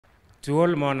to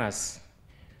all mourners,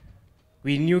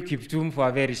 we knew Kiptum for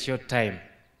a very short time,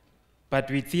 but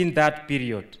within that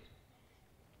period,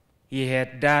 he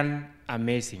had done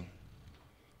amazing.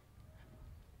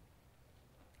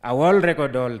 A world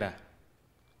record holder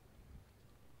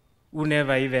who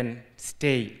never even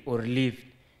stayed or lived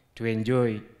to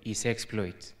enjoy his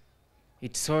exploits.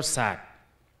 It's so sad.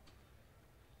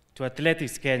 To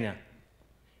Athletics Kenya,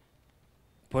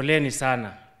 poleni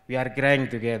sana, we are crying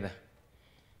together.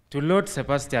 To Lord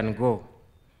Sebastian Go,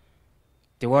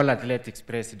 the World Athletics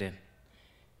President,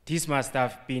 this must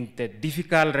have been the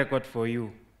difficult record for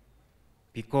you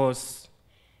because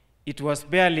it was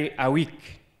barely a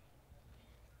week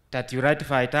that you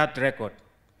ratified that record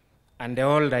and the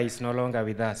holder is no longer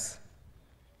with us.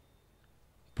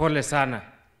 Pole sana,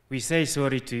 we say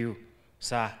sorry to you,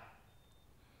 sir.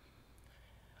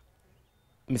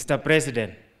 Mr.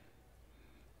 President,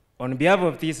 on behalf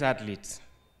of these athletes,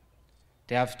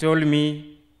 they have told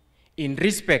me, in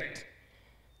respect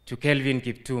to Kelvin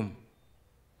Kiptum,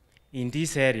 in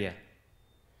this area,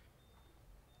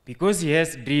 because he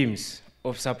has dreams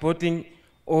of supporting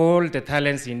all the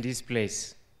talents in this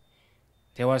place,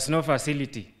 there was no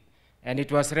facility, and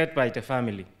it was read by the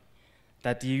family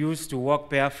that he used to walk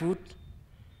barefoot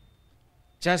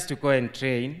just to go and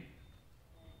train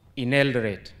in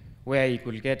Eldoret, where he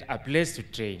could get a place to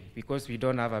train, because we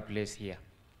don't have a place here.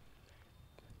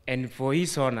 And for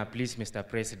his honor, please, Mr.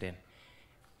 President,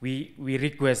 we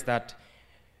request that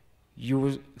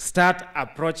you start a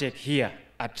project here,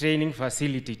 a training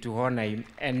facility to honor him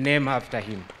and name after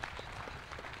him.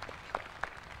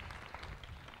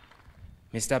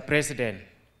 Mr. President,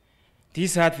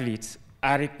 these athletes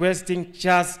are requesting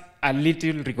just a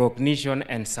little recognition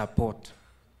and support.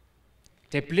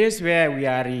 The place where we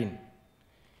are in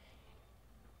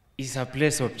is a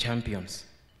place of champions,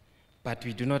 but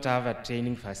we do not have a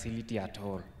training facility at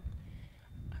all.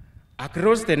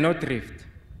 Across the North Rift,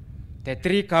 the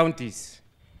 3 counties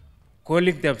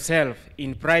calling themselves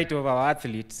in pride of our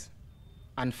athletes,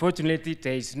 unfortunately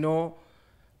there is no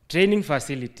training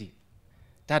facility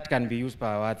that can be used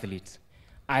by our athletes.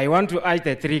 I want to urge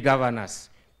the 3 governors,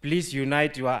 please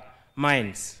unite your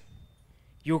minds.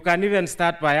 You can even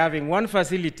start by having one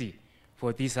facility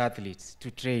for these athletes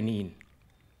to train in.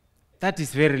 That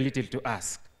is very little to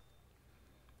ask.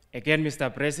 Again,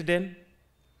 Mr. President,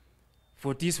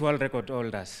 for these world record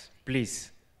holders,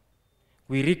 please,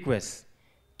 we request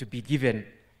to be given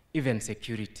even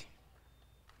security.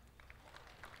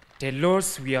 The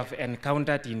loss we have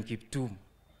encountered in Kiptum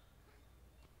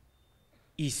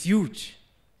is huge.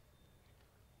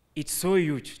 It's so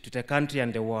huge to the country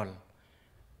and the world.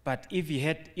 But if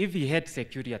he had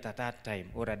security at that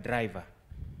time, or a driver,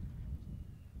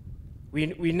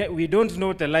 we don't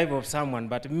know the life of someone,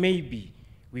 but maybe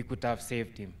we could have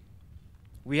saved him.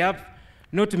 We have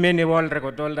not many world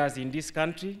record holders in this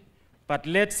country, but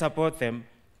let's support them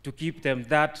to keep them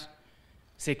that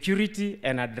security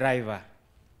and a driver.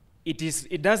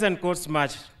 It doesn't cost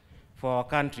much for our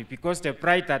country, because the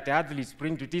pride that the athletes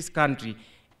bring to this country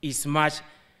is much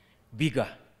bigger.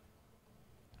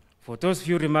 For those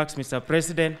few remarks, Mr.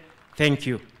 President, thank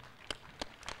you.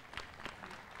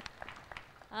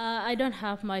 I don't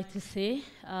have much to say.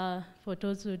 For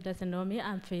those who doesn't know me,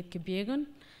 I'm Faith Kipyegon.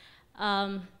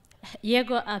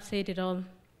 Yego, I've said it all.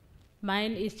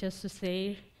 Mine is just to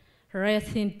say,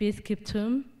 rest in peace,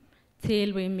 Kiptum.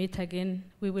 Till we meet again,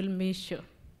 we will miss you.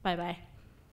 Bye-bye.